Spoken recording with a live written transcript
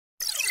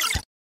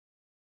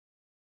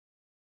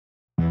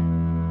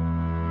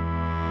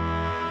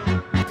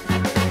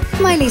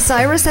Miley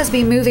Cyrus has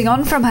been moving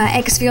on from her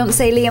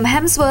ex-fiancé Liam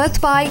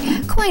Hemsworth by,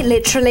 quite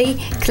literally,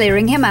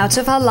 clearing him out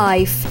of her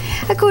life.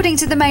 According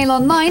to the Mail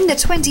Online, the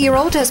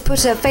 20-year-old has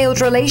put her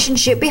failed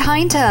relationship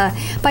behind her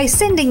by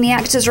sending the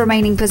actor's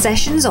remaining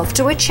possessions off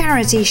to a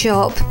charity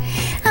shop.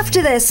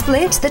 After their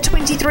split, the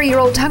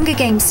 23-year-old Hunger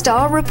Games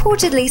star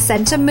reportedly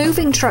sent a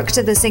moving truck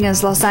to the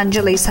singer's Los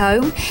Angeles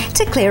home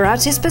to clear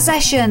out his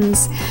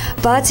possessions.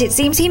 But it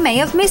seems he may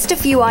have missed a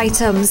few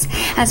items,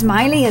 as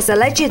Miley has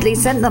allegedly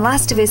sent the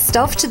last of his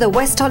stuff to the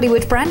West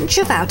Hollywood branch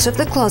of Out of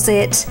the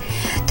Closet.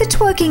 The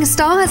twerking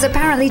star has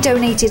apparently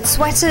donated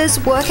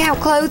sweaters, workout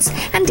clothes,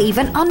 and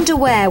even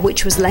underwear,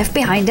 which was left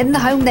behind in the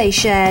home they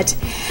shared.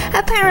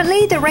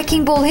 Apparently, the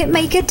Wrecking Ball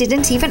hitmaker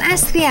didn't even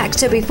ask the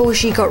actor before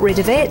she got rid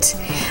of it.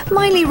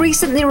 Miley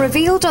recently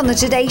revealed on the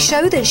Today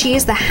Show that she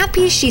is the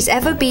happiest she's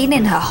ever been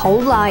in her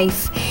whole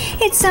life.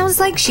 It sounds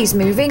like she's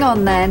moving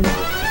on then.